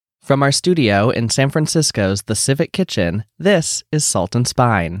From our studio in San Francisco's The Civic Kitchen, this is Salt and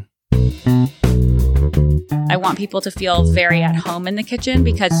Spine. I want people to feel very at home in the kitchen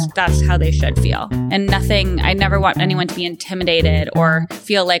because that's how they should feel. And I never want anyone to be intimidated or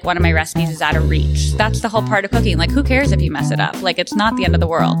feel like one of my recipes is out of reach. That's the whole part of cooking. Like, who cares if you mess it up? Like, it's not the end of the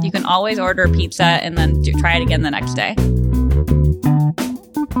world. You can always order pizza and then try it again the next day.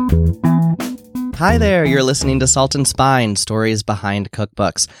 Hi there, you're listening to Salt and Spine, Stories Behind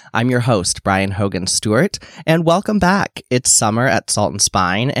Cookbooks. I'm your host, Brian Hogan Stewart, and welcome back. It's summer at Salt and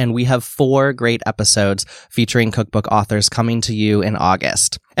Spine, and we have 4 great episodes featuring cookbook authors coming to you in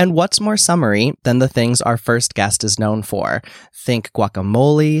August. And what's more summery than the things our first guest is known for? Think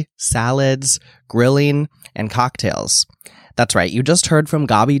guacamole, salads, grilling, and cocktails. That's right, you just heard from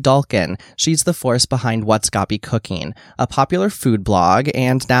Gabi Dalkin. She's the force behind What's Gabi Cooking, a popular food blog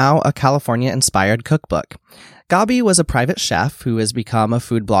and now a California-inspired cookbook. Gabi was a private chef who has become a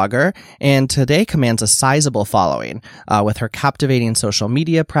food blogger and today commands a sizable following with her captivating social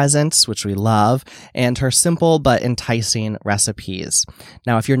media presence, which we love, and her simple but enticing recipes.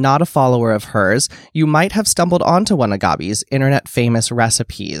 Now, if you're not a follower of hers, you might have stumbled onto one of Gabi's internet-famous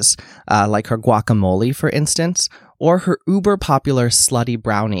recipes, like her guacamole, for instance, or her uber-popular Slutty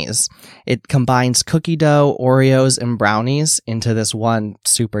Brownies. It combines cookie dough, Oreos, and brownies into this one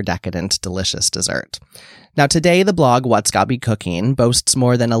super decadent, delicious dessert. Now today, the blog What's Gabi Cooking boasts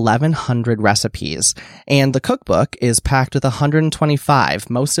more than 1,100 recipes, and the cookbook is packed with 125,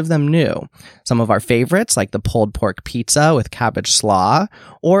 most of them new. Some of our favorites, like the pulled pork pizza with cabbage slaw,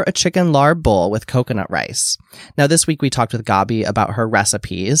 or a chicken lard bowl with coconut rice. Now this week we talked with Gabi about her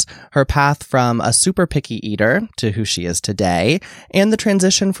recipes, her path from a super picky eater to who she is today, and the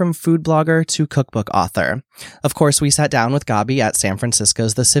transition from food blogger to cookbook author. Of course, we sat down with Gabi at San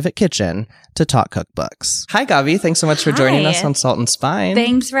Francisco's The Civic Kitchen to talk cookbooks. Hi, Gabi. Thanks so much for joining us on Salt and Spine.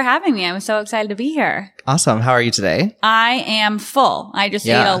 Thanks for having me. I'm so excited to be here. Awesome. How are you today? I am full. I just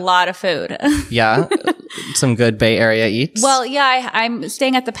ate a lot of food. Yeah? Some good Bay Area eats? Well, yeah, I'm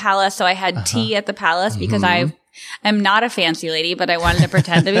staying at the Palace, so I had tea at the Palace because I'm not a fancy lady, but I wanted to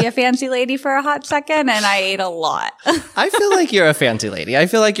pretend to be a fancy lady for a hot second, and I ate a lot. I feel like you're a fancy lady. I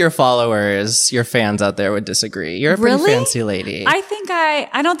feel like your followers, your fans out there would disagree. You're a pretty fancy lady.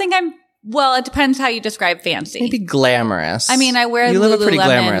 I don't think I'm. Well, it depends how you describe fancy. Maybe glamorous. I mean, I wear you live a pretty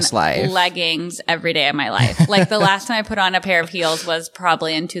glamorous life. Leggings every day of my life. Like the last time I put on a pair of heels was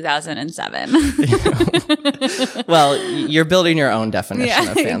probably in 2007. Well, you're building your own definition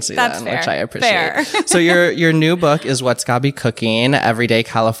of fancy then, fair. Which I appreciate. Fair. So your new book is What's Gabi Cooking, Everyday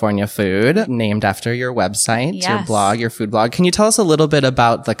California Food, named after your website, your blog, your food blog. Can you tell us a little bit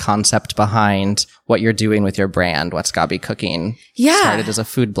about the concept behind what you're doing with your brand, What's Gabi Cooking? Yeah. Started as a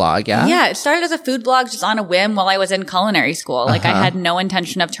food blog, yeah? Yeah, it started as a food blog just on a whim while I was in culinary school. Like I had no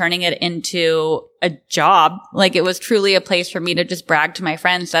intention of turning it into a job. Like it was truly a place for me to just brag to my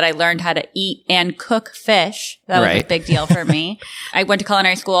friends that I learned how to eat and cook fish. That was a big deal for me. I went to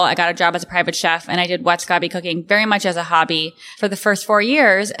culinary school. I got a job as a private chef and I did What's Gabi Cooking very much as a hobby for the first 4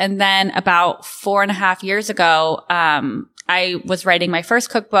 years. And then about 4.5 years ago, I was writing my first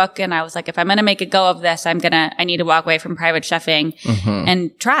cookbook and I was like, if I'm going to make a go of this, I need to walk away from private chefing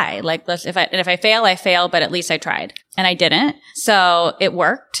and try. Like, if I fail, I fail, but at least I tried. And I didn't. So it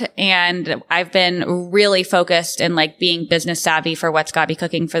worked. And I've been really focused in like being business savvy for What's Gabi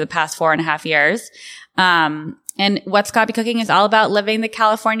Cooking for the past 4.5 years. And What's Gabi Cooking is all about living the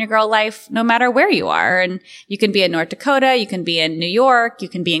California girl life no matter where you are. And you can be in North Dakota, you can be in New York, you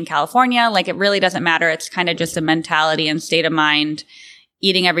can be in California. Like it really doesn't matter. It's kind of just a mentality and state of mind,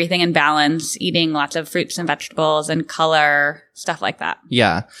 eating everything in balance, eating lots of fruits and vegetables and color, stuff like that.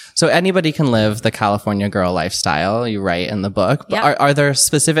 Yeah. So anybody can live the California girl lifestyle, you write in the book. But are there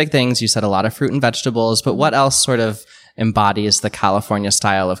specific things? You said a lot of fruit and vegetables, but what else sort of embodies the California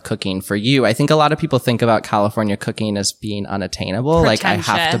style of cooking for you? I think a lot of people think about California cooking as being unattainable. Like I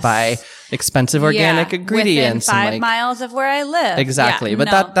have to buy expensive organic ingredients. Within 5 and miles of where I live. Exactly.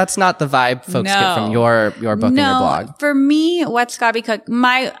 But that's not the vibe folks get from your book and your blog. For me, What's Gabi Cook,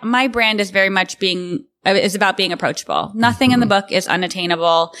 my brand is very much is about being approachable. Nothing in the book is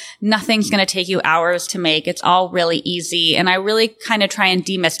unattainable. Nothing's going to take you hours to make. It's all really easy. And I really kind of try and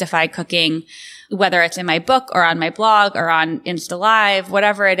demystify cooking, whether it's in my book or on my blog or on Insta Live,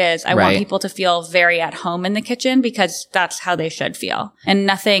 whatever it is. I want people to feel very at home in the kitchen because that's how they should feel.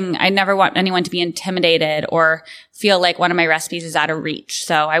 And I never want anyone to be intimidated or feel like one of my recipes is out of reach.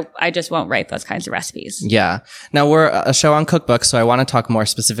 So I just won't write those kinds of recipes. Yeah. Now we're a show on cookbooks, so I want to talk more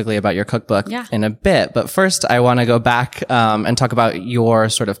specifically about your cookbook in a bit. But first, I want to go back and talk about your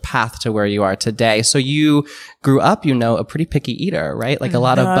sort of path to where you are today. So you grew up, a pretty picky eater, right? Like a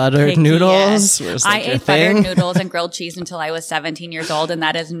lot of buttered noodles. Yes. I ate buttered noodles and grilled cheese until I was 17 years old, and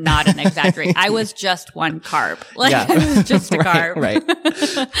that is not an exaggeration. I was just one carb. I was just a carb. Right.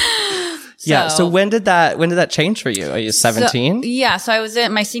 Yeah. So when did that change for you? Are you 17? So I was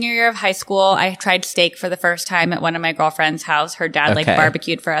in my senior year of high school. I tried steak for the first time at one of my girlfriend's house. Her dad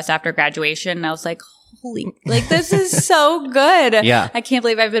barbecued for us after graduation. And I was like, holy, this is so good. Yeah. I can't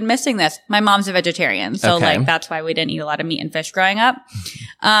believe I've been missing this. My mom's a vegetarian. So that's why we didn't eat a lot of meat and fish growing up.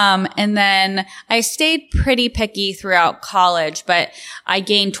 And then I stayed pretty picky throughout college, but I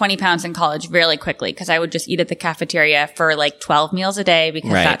gained 20 pounds in college really quickly because I would just eat at the cafeteria for 12 meals a day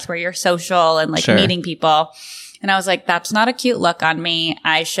because that's where you're social and meeting people. And I was like, that's not a cute look on me.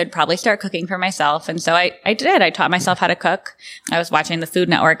 I should probably start cooking for myself. And so I did. I taught myself how to cook. I was watching the Food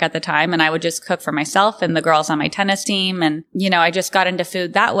Network at the time, and I would just cook for myself and the girls on my tennis team. And, I just got into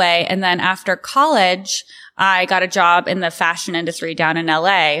food that way. And then after college, I got a job in the fashion industry down in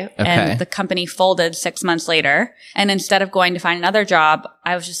LA, and the company folded 6 months later. And instead of going to find another job,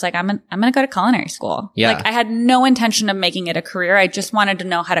 I was just like, I'm going to go to culinary school. Yeah. I had no intention of making it a career. I just wanted to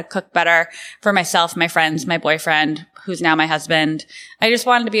know how to cook better for myself, my friends, my boyfriend, who's now my husband. I just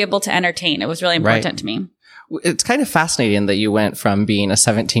wanted to be able to entertain. It was really important to me. It's kind of fascinating that you went from being a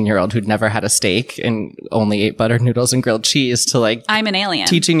 17-year-old who'd never had a steak and only ate buttered noodles and grilled cheese to I'm an alien.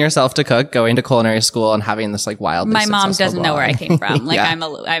 Teaching yourself to cook, going to culinary school, and having this wildly My mom doesn't blog. know where I came from.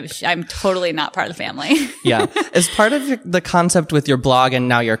 I'm totally not part of the family. Yeah. As part of the concept with your blog and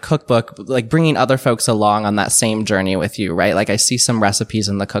now your cookbook, bringing other folks along on that same journey with you, right? I see some recipes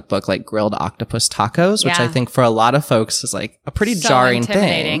in the cookbook, like grilled octopus tacos, which I think for a lot of folks is a pretty jarring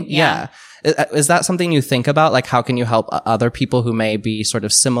thing. Yeah. Is that something you think about? How can you help other people who may be sort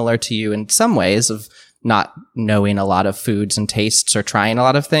of similar to you in some ways of not knowing a lot of foods and tastes or trying a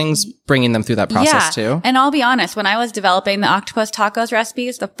lot of things, bringing them through that process too? And I'll be honest, when I was developing the octopus tacos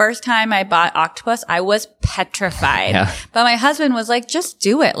recipes, the first time I bought octopus, I was petrified. Yeah. But my husband was like, just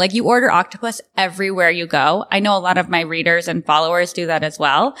do it. You order octopus everywhere you go. I know a lot of my readers and followers do that as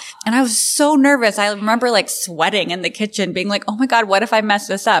well. And I was so nervous. I remember sweating in the kitchen being like, oh my God, what if I mess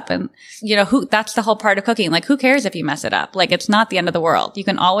this up? And that's the whole part of cooking. Who cares if you mess it up? It's not the end of the world. You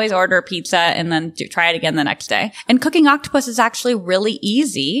can always order pizza and then try it again the next day. And cooking octopus is actually really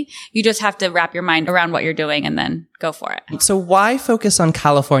easy. You just have to wrap your mind around what you're doing and then go for it. So why focus on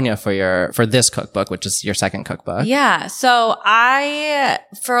California for this cookbook, which is your second cookbook? Yeah. So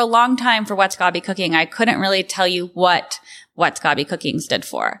for a long time for What's Gotta Be Cooking, I couldn't really tell you what What's Gotta Be Cooking stood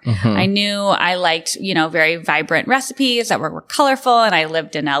for. Mm-hmm. I knew I liked, very vibrant recipes that were colorful, and I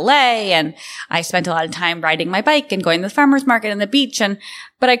lived in LA, and I spent a lot of time riding my bike and going to the farmer's market and the beach,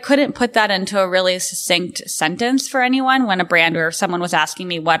 but I couldn't put that into a really succinct sentence for anyone when a brand or someone was asking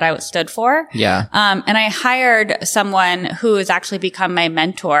me what I stood for. Yeah. And I hired someone who has actually become my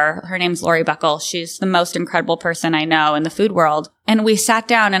mentor. Her name's Lori Buckle. She's the most incredible person I know in the food world. And we sat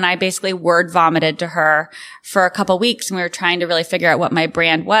down and I basically word vomited to her for a couple weeks, and we were trying to really figure out what my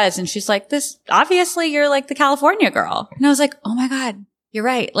brand was. And she's like, obviously you're the California girl. And I was like, oh my God. You're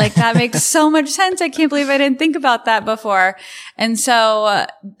right. That makes so much sense. I can't believe I didn't think about that before. And so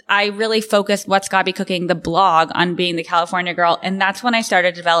I really focused What's Gotta Be Cooking, the blog, on being the California girl. And that's when I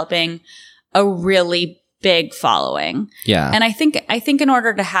started developing a really big following. Yeah. And I think in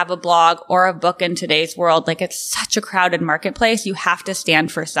order to have a blog or a book in today's world, it's such a crowded marketplace, you have to stand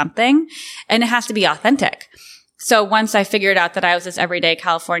for something, and it has to be authentic. So once I figured out that I was this everyday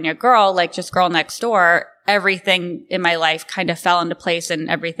California girl, just girl next door, everything in my life kind of fell into place and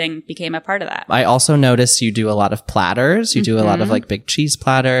everything became a part of that. I also noticed you do a lot of platters. You do a lot of big cheese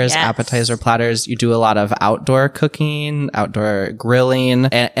platters, appetizer platters. You do a lot of outdoor cooking, outdoor grilling.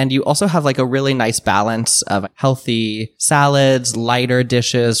 And you also have a really nice balance of healthy salads, lighter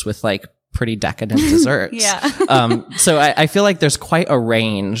dishes with pretty decadent desserts. Yeah. So I feel like there's quite a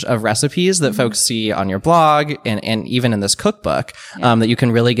range of recipes that folks see on your blog and even in this cookbook, that you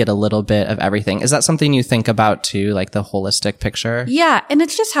can really get a little bit of everything. Is that something you think about too, the holistic picture? Yeah. And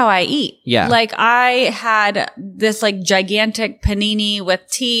it's just how I eat. Yeah. I had this gigantic panini with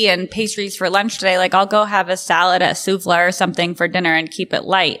tea and pastries for lunch today. I'll go have a salad, a souffle or something for dinner and keep it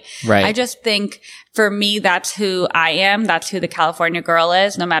light. Right. I just think for me, that's who I am. That's who the California girl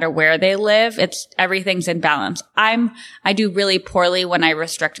is, no matter where they live. Everything's in balance. I do really poorly when I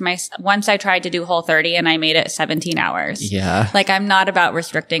restrict myself. Once I tried to do Whole30 and I made it 17 hours. Yeah. Like, I'm not about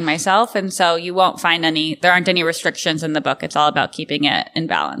restricting myself. And so you won't find there aren't any restrictions in the book. It's all about keeping it in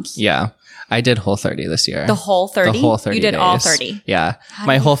balance. Yeah. I did Whole30 this year. The Whole30? The Whole30 You did days. all 30? Yeah.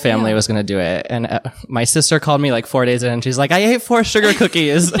 My whole family was going to do it. And my sister called me like 4 days in and she's like, I ate 4 sugar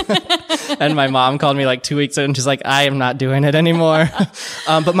cookies. And my mom called me like 2 weeks in and she's like, I am not doing it anymore.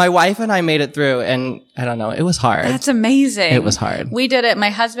 But my wife and I made it through, and I don't know, it was hard. That's amazing. It was hard. We did it. My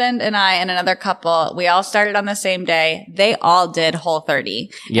husband and I and another couple, we all started on the same day. They all did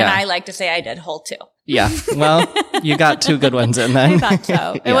Whole30. Yeah. And I like to say I did Whole2. Yeah. Well, you got 2 good ones in then. I thought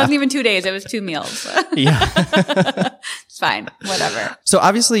so. It wasn't even 2 days. It was 2 meals. Yeah. It's fine. Whatever. So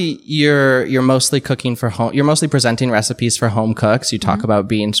obviously you're mostly cooking for home. You're mostly presenting recipes for home cooks. You talk about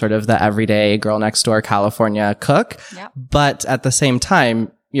being sort of the everyday girl next door California cook. Yep. But at the same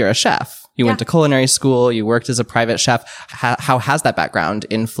time, you're a chef. You went to culinary school. You worked as a private chef. How has that background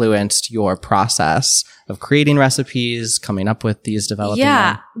influenced your process of creating recipes, coming up with these, developing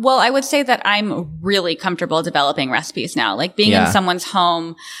them? Well, I would say that I'm really comfortable developing recipes now. Like being in someone's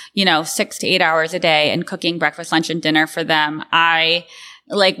home, 6 to 8 hours a day and cooking breakfast, lunch, and dinner for them.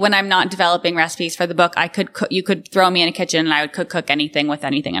 Like when I'm not developing recipes for the book, you could throw me in a kitchen and I could cook anything with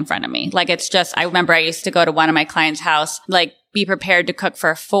anything in front of me. Like it's just, I remember I used to go to one of my clients' house, like be prepared to cook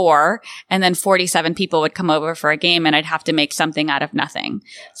for 4, and then 47 people would come over for a game and I'd have to make something out of nothing.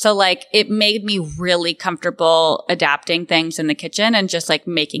 So like it made me really comfortable adapting things in the kitchen and just like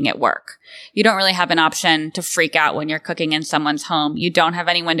making it work. You don't really have an option to freak out when you're cooking in someone's home. You don't have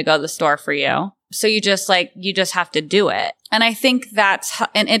anyone to go to the store for you. So you just have to do it. And I think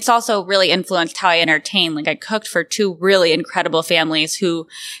and it's also really influenced how I entertain. Like I cooked for 2 really incredible families who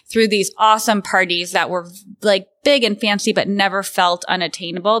threw these awesome parties that were like big and fancy, but never felt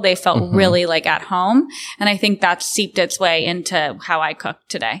unattainable. They felt really like at home. And I think that seeped its way into how I cook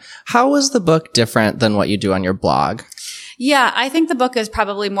today. How was the book different than what you do on your blog? Yeah, I think the book is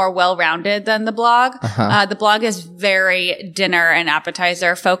probably more well-rounded than the blog. The blog is very dinner and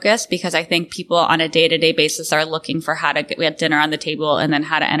appetizer focused because I think people on a day-to-day basis are looking for how to get dinner on the table and then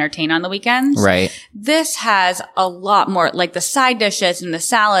how to entertain on the weekends. Right. This has a lot more, like the side dishes and the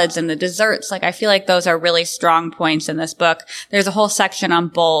salads and the desserts. Like I feel like those are really strong points in this book. There's a whole section on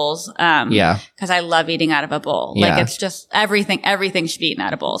bowls. Because I love eating out of a bowl. Yeah. Like it's just everything should be eaten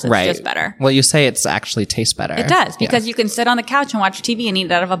out of bowls. It's just better. Well, you say it's actually tastes better. It does because you can sit on the couch and watch TV and eat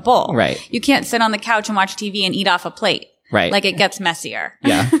out of a bowl. Right. You can't sit on the couch and watch TV and eat off a plate. Right. Like it gets messier.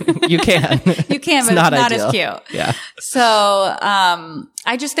 Yeah. You can. You can, but it's not as cute. Yeah. So,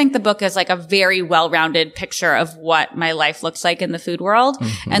 I just think the book is like a very well-rounded picture of what my life looks like in the food world.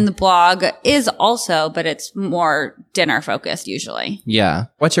 And the blog is also, but it's more dinner focused usually. Yeah.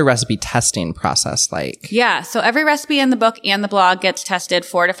 What's your recipe testing process like? Yeah. So every recipe in the book and the blog gets tested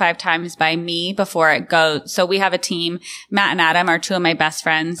 4 to 5 times by me before it goes. So we have a team. Matt and Adam are 2 of my best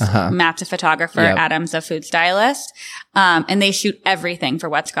friends. Matt's a photographer. Yep. Adam's a food stylist. And they shoot everything for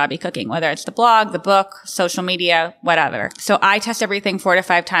What's Gobby Cooking, whether it's the blog, the book, social media, whatever. So I test everything 4 to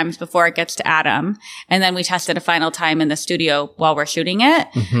 5 times before it gets to Adam. And then we test it a final time in the studio while we're shooting it.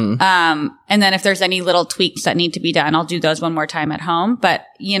 And then if there's any little tweaks that need to be done, I'll do those one more time at home. But,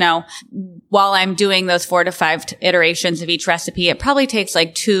 while I'm doing those 4 to 5 iterations of each recipe, it probably takes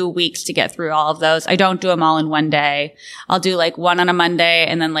like 2 weeks to get through all of those. I don't do them all in one day. I'll do like one on a Monday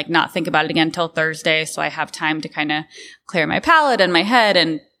and then like not think about it again until Thursday. So I have time to kind of clear my palate and my head.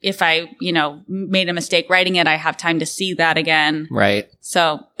 And if I, made a mistake writing it, I have time to see that again. Right.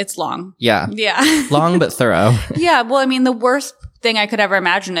 So it's long. Yeah. Yeah. Long but thorough. Yeah. Well, I mean, the worst thing I could ever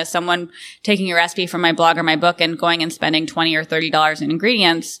imagine is someone taking a recipe from my blog or my book and going and spending $20 or $30 in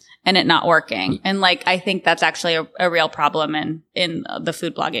ingredients and it not working. And like, I think that's actually a real problem in the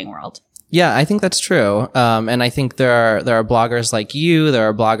food blogging world. Yeah, I think that's true. And I think there are bloggers like you. There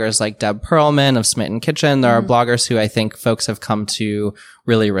are bloggers like Deb Perlman of Smitten Kitchen. There are bloggers who I think folks have come to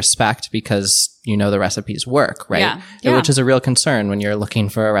really respect because the recipes work, right? Yeah. Which is a real concern when you're looking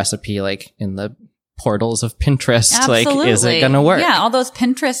for a recipe like in the portals of Pinterest. Absolutely. Like, is it going to work? Yeah, all those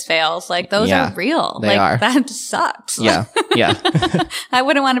Pinterest fails, like those are real. They are. That sucks. Yeah, yeah. I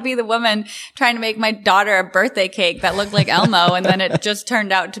wouldn't want to be the woman trying to make my daughter a birthday cake that looked like Elmo and then it just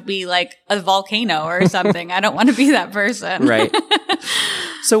turned out to be like a volcano or something. I don't want to be that person. Right.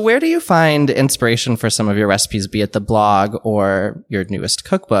 So where do you find inspiration for some of your recipes, be it the blog or your newest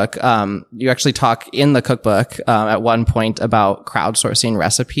cookbook? You actually talk in the cookbook at one point about crowdsourcing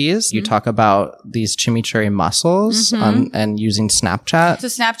recipes. You talk about these these chimichurri mussels and using Snapchat. So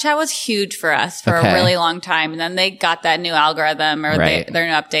Snapchat was huge for us for a really long time. And then they got that new algorithm or their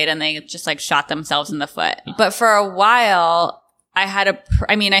new update and they just like shot themselves in the foot. But for a while,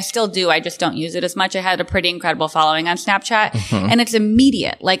 I still do. I just don't use it as much. I had a pretty incredible following on Snapchat and it's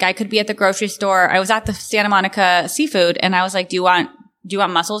immediate. Like I could be at the grocery store. I was at the Santa Monica Seafood and I was like, do you want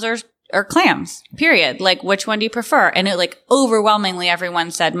mussels or clams? Period. Like, which one do you prefer? And it like overwhelmingly everyone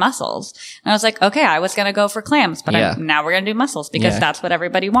said mussels. And I was like, okay, I was going to go for clams, but now we're going to do mussels because that's what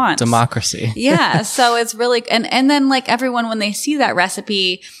everybody wants. Democracy. Yeah. So it's really, and then like everyone, when they see that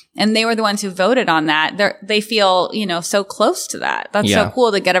recipe and they were the ones who voted on that, they feel, so close to that. That's so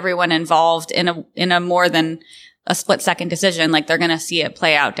cool to get everyone involved in a more than a split second decision. Like they're going to see it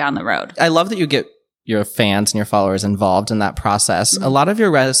play out down the road. I love that you get your fans and your followers involved in that process. A lot of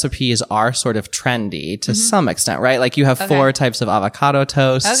your recipes are sort of trendy to some extent, right? Like you have 4 types of avocado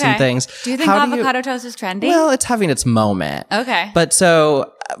toasts and things. Do you think avocado toast is trendy? Well, it's having its moment. Okay. But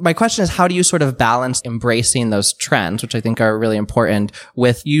so my question is, how do you sort of balance embracing those trends, which I think are really important,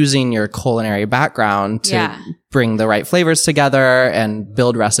 with using your culinary background to bring the right flavors together and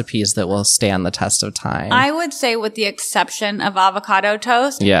build recipes that will stand the test of time? I would say with the exception of avocado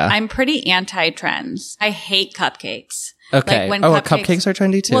toast, I'm pretty anti-trends. I hate cupcakes. Okay. Like cupcakes are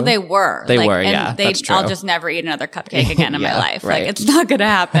trendy too? Well, they were. That's true. I'll just never eat another cupcake again in my life. Right. Like, it's not going to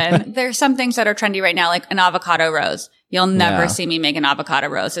happen. There's some things that are trendy right now, like an avocado rose. You'll never see me make an avocado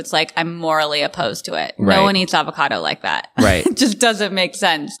roast. It's like I'm morally opposed to it. Right. No one eats avocado like that. Right. It just doesn't make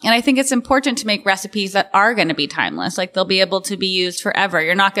sense. And I think it's important to make recipes that are going to be timeless. Like they'll be able to be used forever.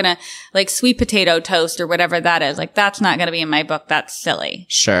 You're not going to like sweet potato toast or whatever that is. Like that's not going to be in my book. That's silly.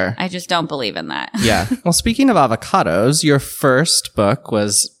 Sure. I just don't believe in that. Yeah. Well, speaking of avocados, your first book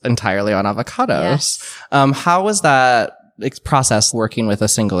was entirely on avocados. Yes. How was that process working with a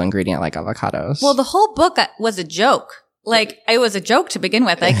single ingredient like avocados? Well, the whole book was a joke. Like, it was a joke to begin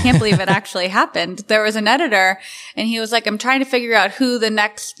with. I can't believe it actually happened. There was an editor and he was like, I'm trying to figure out who the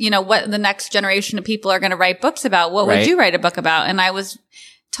next, what the next generation of people are going to write books about. What would you write a book about? And I was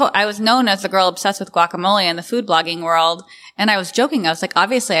known as the girl obsessed with guacamole in the food blogging world. And I was joking. I was like,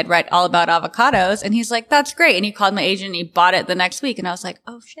 obviously I'd write all about avocados. And he's like, that's great. And he called my agent and he bought it the next week. And I was like,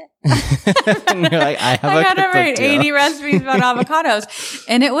 oh shit. And you're like, I gotta write 80 recipes about avocados.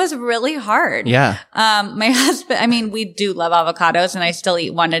 And it was really hard. Yeah. My husband, we do love avocados and I still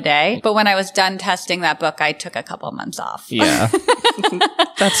eat one a day. But when I was done testing that book, I took a couple months off. Yeah.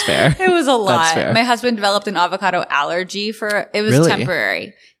 That's fair. It was a lot. My husband developed an avocado allergy it was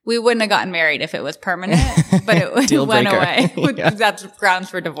temporary. We wouldn't have gotten married if it was permanent, but it went away. That's grounds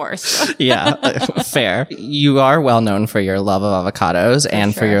for divorce. Yeah, fair. You are well known for your love of avocados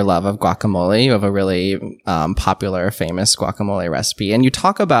for your love of guacamole. You have a really popular, famous guacamole recipe. And you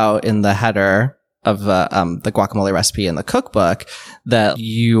talk about in the header of the guacamole recipe in the cookbook that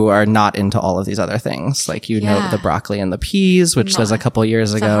you are not into all of these other things. Like note the broccoli and the peas, which was a couple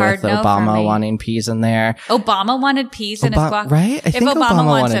years ago with Obama wanting peas in there. Obama wanted peas in his guacamole? Right? If Obama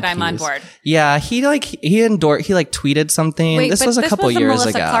wants it, I'm on board. Yeah, he tweeted something. Wait, this was a couple years ago. This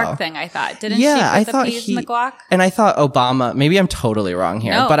was a Melissa Clark thing, I thought. Didn't she put the peas in the guac? And I thought Obama, maybe I'm totally wrong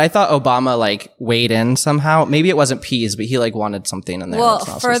here, but I thought Obama weighed in somehow. Maybe it wasn't peas, but he wanted something in there. Well,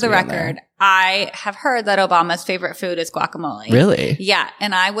 for the record, I have heard that Obama's favorite food is guacamole. Really? Yeah.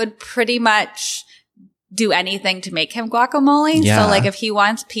 And I would pretty much do anything to make him guacamole. Yeah. So if he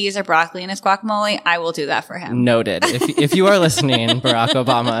wants peas or broccoli in his guacamole, I will do that for him. Noted. If you are listening, Barack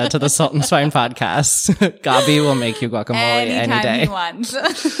Obama, to the Salt and Spine podcast, Gabi will make you guacamole any day. He wants.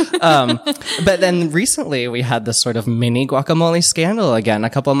 But then recently we had this sort of mini guacamole scandal again a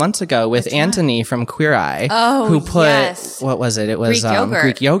couple of months ago with Anthony from Queer Eye, who put what was it? It was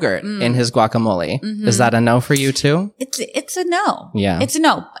Greek yogurt in his guacamole. Mm-hmm. Is that a no for you too? It's a no. Yeah, it's a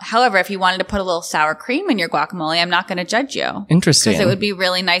no. However, if you wanted to put a little sour cream in your guacamole, I'm not going to judge you. Interesting. Because it would be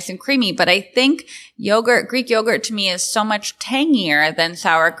really nice and creamy. But I think Greek yogurt to me is so much tangier than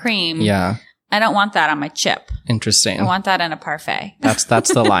sour cream. Yeah. I don't want that on my chip. Interesting. I want that in a parfait. That's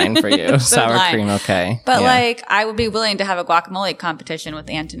the line for you. Sour cream, okay. But I would be willing to have a guacamole competition with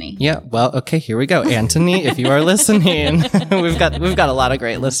Anthony. Yeah. Well, okay, here we go. Anthony, if you are listening, we've got a lot of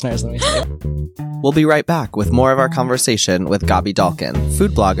great listeners, let me tell you. We'll be right back with more of our conversation with Gabi Dalkin,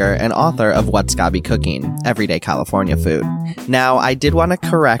 food blogger and author of What's Gabi Cooking? Everyday California Food. Now, I did want to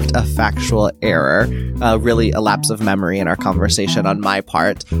correct a factual error, really a lapse of memory in our conversation on my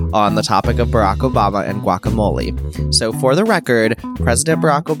part on the topic of Barack Obama and guacamole. So for the record, President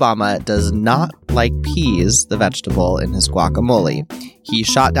Barack Obama does not like peas, the vegetable, in his guacamole. He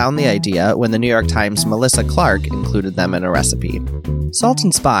shot down the idea when the New York Times' Melissa Clark included them in a recipe. Salt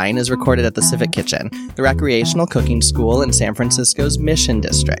and Spine is recorded at the Civic Kitchen, the recreational cooking school in San Francisco's Mission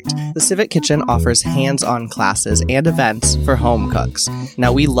District. The Civic Kitchen offers hands-on classes and events for home cooks.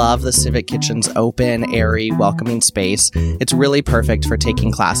 Now, we love the Civic Kitchen's open, airy, welcoming space. It's really perfect for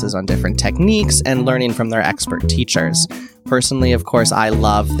taking classes on different techniques and learning from their expert teachers. Personally, of course, I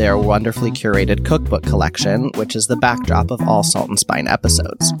love their wonderfully curated cookbook collection, which is the backdrop of all Salt and Spine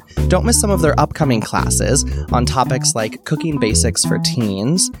episodes. Don't miss some of their upcoming classes on topics like cooking basics for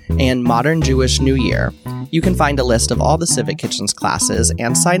teens and modern Jewish New Year. You can find a list of all the Civic Kitchen's classes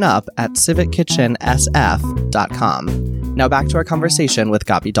and sign up at civickitchensf.com. Now back to our conversation with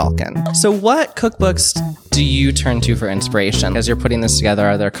Gabi Dalkin. So what cookbooks do you turn to for inspiration? As you're putting this together,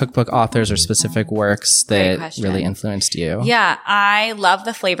 are there cookbook authors or specific works that really influenced you? Yeah, I love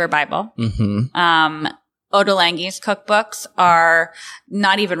the Flavor Bible. Odo Lange's cookbooks are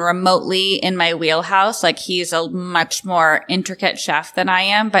not even remotely in my wheelhouse. Like, he's a much more intricate chef than I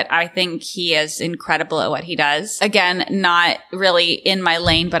am, but I think he is incredible at what he does. Again, not really in my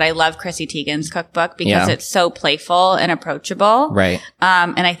lane, but I love Chrissy Teigen's cookbook because it's so playful and approachable. Right.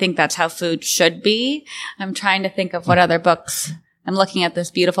 And I think that's how food should be. I'm trying to think of what other books. I'm looking at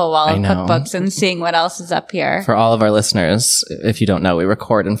this beautiful wall of cookbooks and seeing what else is up here. For all of our listeners, if you don't know, we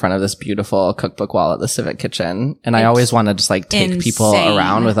record in front of this beautiful cookbook wall at the Civic Kitchen. And I always want to just like take people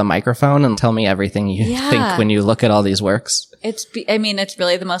around with a microphone and tell me everything you think when you look at all these works. It's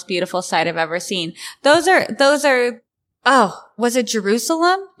really the most beautiful sight I've ever seen. Those are, was it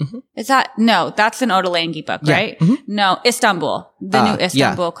Jerusalem? Mm-hmm. No, that's an Odo Lange book, right? Mm-hmm. No, Istanbul. The new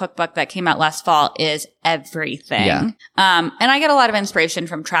Istanbul cookbook that came out last fall is everything. Yeah. And I get a lot of inspiration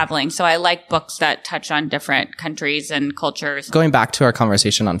from traveling. So I like books that touch on different countries and cultures. Going back to our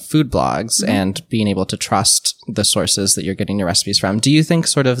conversation on food blogs and being able to trust the sources that you're getting your recipes from, do you think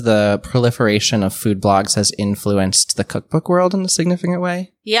sort of the proliferation of food blogs has influenced the cookbook world in a significant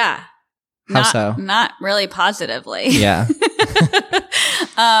way? Yeah. How so? Not really positively. Yeah.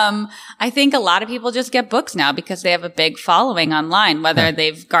 I think a lot of people just get books now because they have a big following online, whether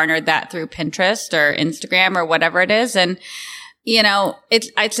they've garnered that through Pinterest or Instagram or whatever it is. And, you know,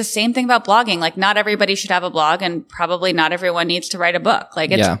 it's the same thing about blogging. Like, not everybody should have a blog, and probably not everyone needs to write a book.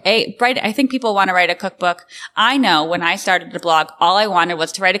 Like, I think people want to write a cookbook. I know when I started the blog, all I wanted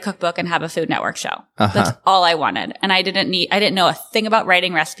was to write a cookbook and have a Food Network show. That's all I wanted. And I didn't know a thing about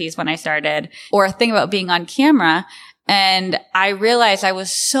writing recipes when I started, or a thing about being on camera. And I realized I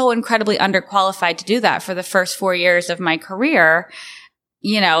was so incredibly underqualified to do that for the first 4 years of my career.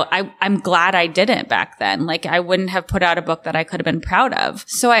 You know, I'm glad I didn't back then. Like, I wouldn't have put out a book that I could have been proud of.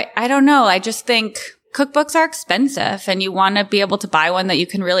 So I don't know. I just think cookbooks are expensive, and you want to be able to buy one that you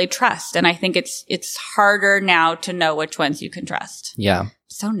can really trust. And I think it's harder now to know which ones you can trust. Yeah.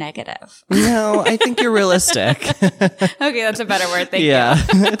 So negative. No, I think you're realistic. Okay, that's a better word. Thank you.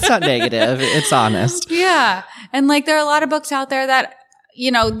 It's not negative. It's honest. Yeah. And like, there are a lot of books out there that,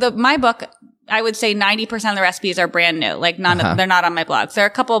 you know, my book, I would say 90% of the recipes are brand new. Like, they're not on my blogs. There are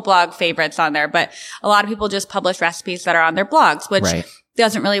a couple of blog favorites on there, but a lot of people just publish recipes that are on their blogs, which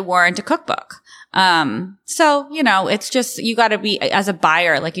doesn't really warrant a cookbook. So, you know, it's just, you got to be, as a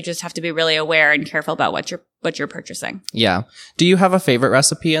buyer, like, you just have to be really aware and careful about what you're purchasing. Yeah. Do you have a favorite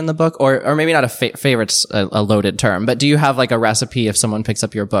recipe in the book? Or maybe not a favorite's a loaded term, but do you have like a recipe if someone picks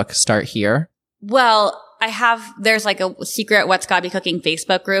up your book, start here? Well, there's like a secret What's Gabi Cooking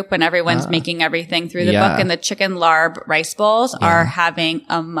Facebook group, and everyone's making everything through the book, and the chicken larb rice bowls are having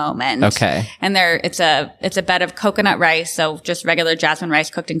a moment. Okay. And it's a bed of coconut rice. So just regular jasmine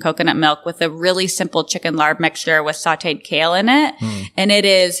rice cooked in coconut milk with a really simple chicken larb mixture with sauteed kale in it. And it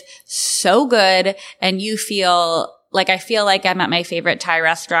is so good. And you feel like, I feel like I'm at my favorite Thai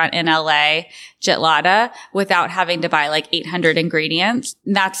restaurant in LA, Jitlada, without having to buy like 800 ingredients.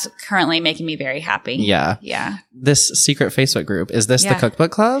 That's currently making me very happy. Yeah. Yeah. This secret Facebook group, is this the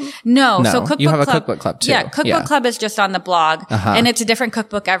Cookbook Club? No. So Cookbook you have a Club, Cookbook Club too. Yeah. Cookbook Club is just on the blog, and it's a different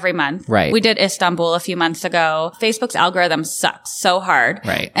cookbook every month. Right. We did Istanbul a few months ago. Facebook's algorithm sucks so hard.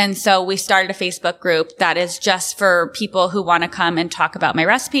 Right. And so we started a Facebook group that is just for people who want to come and talk about my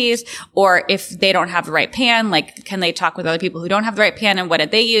recipes, or if they don't have the right pan, like, can they talk with other people who don't have the right pan, and what did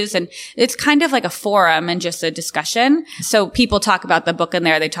they use? And it's kind of like a forum and just a discussion. So people talk about the book in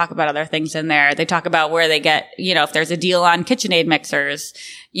there. They talk about other things in there. They talk about where they get, you know, if there's a deal on KitchenAid mixers,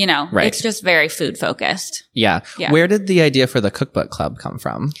 you know, it's just very food focused. Yeah. Where did the idea for the Cookbook Club come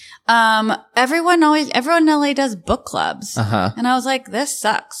from? Everyone in LA does book clubs. And I was like, this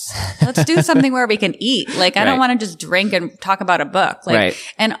sucks. Let's do something where we can eat. Like, I don't want to just drink and talk about a book. Like,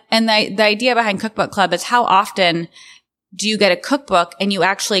 and the idea behind Cookbook Club is how often do you get a cookbook and you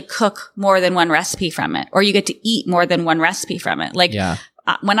actually cook more than one recipe from it, or you get to eat more than one recipe from it. Like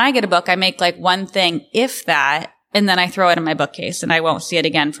when I get a book, I make like one thing, if that, and then I throw it in my bookcase and I won't see it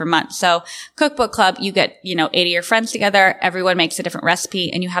again for months. So cookbook club, you get, 80 of your friends together. Everyone makes a different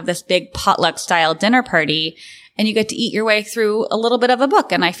recipe and you have this big potluck style dinner party and you get to eat your way through a little bit of a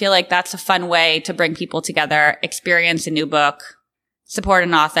book. And I feel like that's a fun way to bring people together, experience a new book, support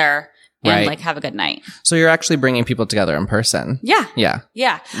an author, and like have a good night. So you're actually bringing people together in person. Yeah. Yeah.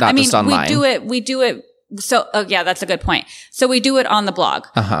 Yeah. Not just online. We do it. So, that's a good point. So we do it on the blog.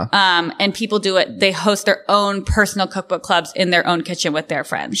 And people do it. They host their own personal cookbook clubs in their own kitchen with their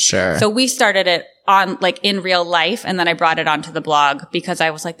friends. Sure. So we started it on like in real life. And then I brought it onto the blog because I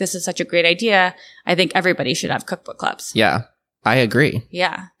was like, this is such a great idea. I think everybody should have cookbook clubs. Yeah. I agree.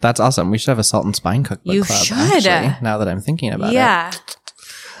 Yeah. That's awesome. We should have a Salt and Spine cookbook club. You should. Actually, now that I'm thinking about it. Yeah.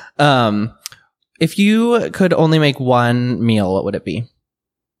 If you could only make one meal, what would it be?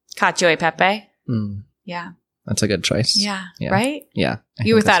 Cacio e pepe. Yeah. That's a good choice. Yeah. Right? Yeah.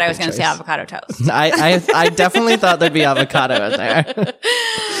 You thought I was going to say avocado toast. I definitely thought there'd be avocado in there.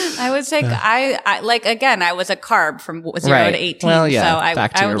 I would say, I was a carb from 0 to 18. Well, yeah, so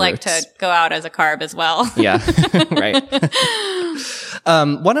I would like to go out as a carb as well. Yeah. Right.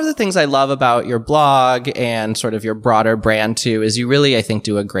 One of the things I love about your blog and sort of your broader brand too is you really, I think,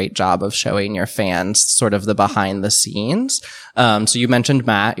 do a great job of showing your fans sort of the behind the scenes. So you mentioned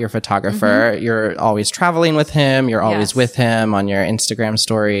Matt, your photographer. You're always traveling with him. You're always with him on your Instagram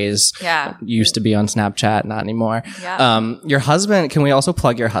stories. Yeah. You used to be on Snapchat, not anymore. Yeah. Your husband, can we also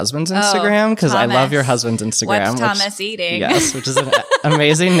plug your husband's Instagram? Because I love your husband's Instagram. What's Thomas Eating? Yes, which is an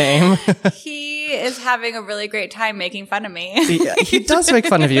amazing name. He is having a really great time making fun of me. He does make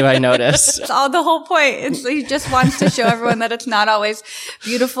fun of you, I noticed. It's all the whole point. He just wants to show everyone that it's not always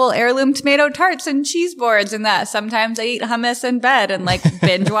beautiful heirloom tomato tarts and cheese boards and that. Sometimes I eat hummus in bed and like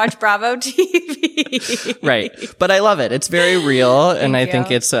binge watch Bravo TV. Right. But I love it. It's very real. And I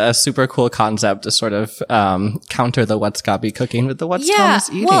think it's a super cool concept to sort of counter the what's Gabi cooking with the what's Thomas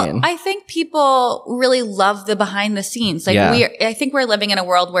eating. Well, I think people really love the behind the scenes. Like I think we're living in a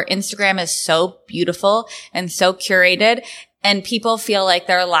world where Instagram is so beautiful and so curated, and people feel like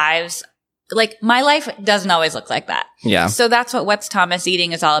their lives, like my life doesn't always look like that. Yeah. So that's what What's Thomas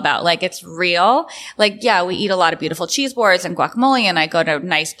Eating is all about. Like it's real. Like, yeah, we eat a lot of beautiful cheese boards and guacamole and I go to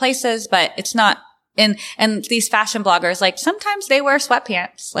nice places, but it's not and these fashion bloggers, like sometimes they wear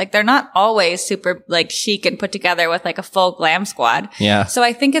sweatpants. Like they're not always super like chic and put together with like a full glam squad. Yeah. So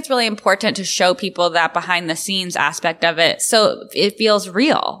I think it's really important to show people that behind the scenes aspect of it. So it feels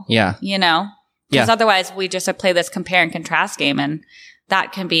real. Yeah. Because otherwise we just play this compare and contrast game, and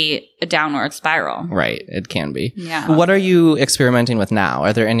that can be a downward spiral. Right. It can be. Yeah. What are you experimenting with now?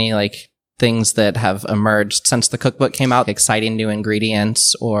 Are there any things that have emerged since the cookbook came out? Exciting new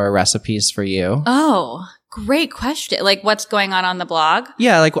ingredients or recipes for you? Oh, great question. Like what's going on the blog?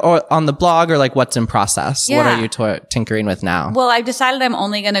 Yeah. Or on the blog, or what's in process? Yeah. What are you tinkering with now? Well, I've decided I'm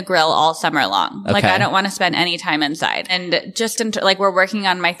only going to grill all summer long. Okay. Like I don't want to spend any time inside. And just we're working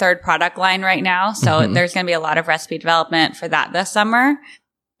on my third product line right now. So there's going to be a lot of recipe development for that this summer.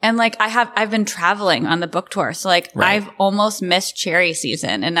 And I've been traveling on the book tour. So I've almost missed cherry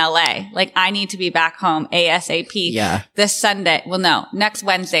season in LA. I need to be back home ASAP. Yeah. This Sunday. Well, no, next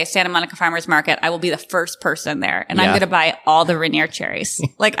Wednesday, Santa Monica Farmers Market. I will be the first person there, and I'm going to buy all the Rainier cherries.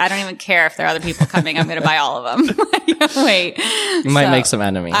 I don't even care if there are other people coming. I'm going to buy all of them. Wait. You might make some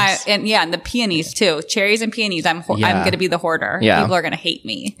enemies. And the peonies too. Cherries and peonies. I'm going to be the hoarder. Yeah. People are going to hate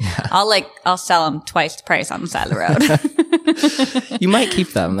me. Yeah. I'll sell them twice the price on the side of the road. You might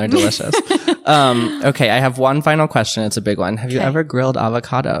keep them. They're delicious. Okay, I have one final question. It's a big one. Have you ever grilled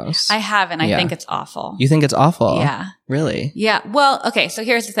avocados? I have, and I think it's awful. You think it's awful? Yeah. Really? Yeah. Well, okay, so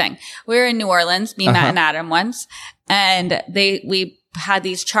here's the thing. We were in New Orleans, me, Matt, and Adam once, and we had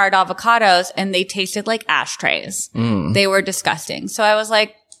these charred avocados, and they tasted like ashtrays. They were disgusting. So I was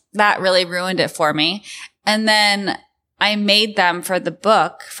like, that really ruined it for me. And then I made them for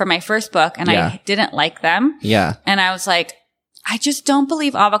my first book, and I didn't like them. Yeah. And I was like, I just don't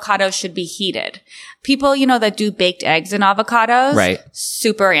believe avocados should be heated. People, that do baked eggs in avocados. Right.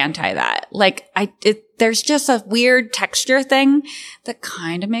 Super anti that. There's just a weird texture thing that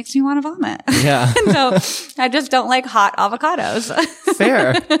kind of makes me want to vomit. Yeah. So I just don't like hot avocados.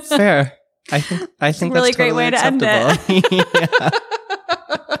 Fair. I think it's a that's really great totally way to acceptable. end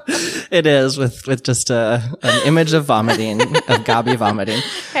it. It is with just an image of vomiting, of Gabi vomiting.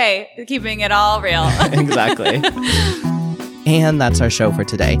 Hey, keeping it all real. Exactly. And that's our show for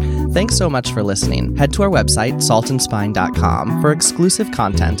today. Thanks so much for listening. Head to our website, saltandspine.com, for exclusive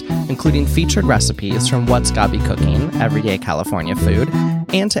content, including featured recipes from What's Gabi Cooking, Everyday California Food,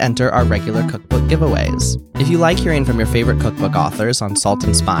 and to enter our regular cookbook giveaways. If you like hearing from your favorite cookbook authors on Salt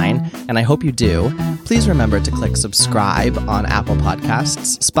and Spine, and I hope you do, please remember to click subscribe on Apple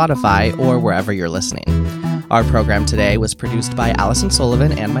Podcasts, Spotify, or wherever you're listening. Our program today was produced by Allison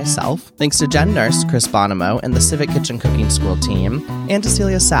Sullivan and myself. Thanks to Jen Nurse, Chris Bonomo, and the Civic Kitchen Cooking School team, and to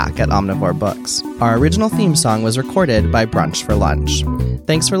Celia Sack at Omnivore Books. Our original theme song was recorded by Brunch for Lunch.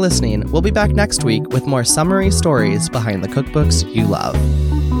 Thanks for listening. We'll be back next week with more summary stories behind the cookbooks you love.